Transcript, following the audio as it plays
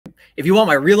if you want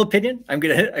my real opinion, I'm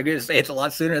gonna say it's a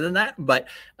lot sooner than that. But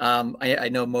I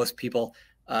know most people.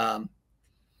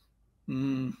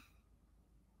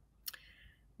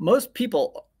 Most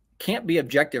people can't be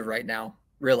objective right now,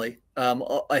 really.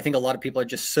 I think a lot of people are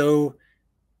just so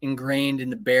ingrained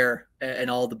in the bear and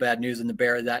all the bad news in the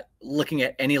bear that looking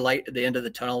at any light at the end of the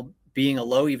tunnel being a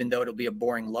low, even though it'll be a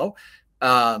boring low,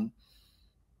 I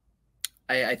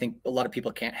think a lot of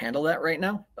people can't handle that right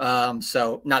now.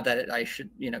 So not that I should,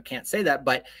 can't say that,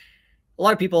 but a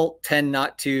lot of people tend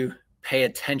not to pay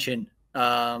attention.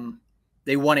 Most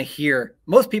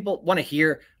people want to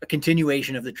hear a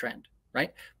continuation of the trend,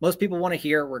 right? Most people want to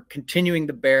hear we're continuing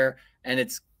the bear, and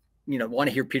it's, want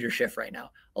to hear Peter Schiff right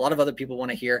now. A lot of other people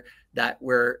want to hear that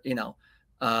we're, going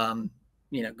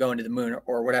to the moon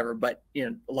or whatever, but,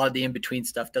 a lot of the in-between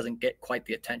stuff doesn't get quite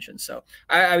the attention. So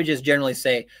I would just generally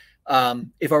say,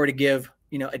 if I were to give,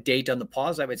 a date on the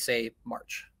pause, I would say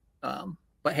March.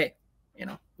 But hey,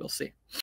 we'll see.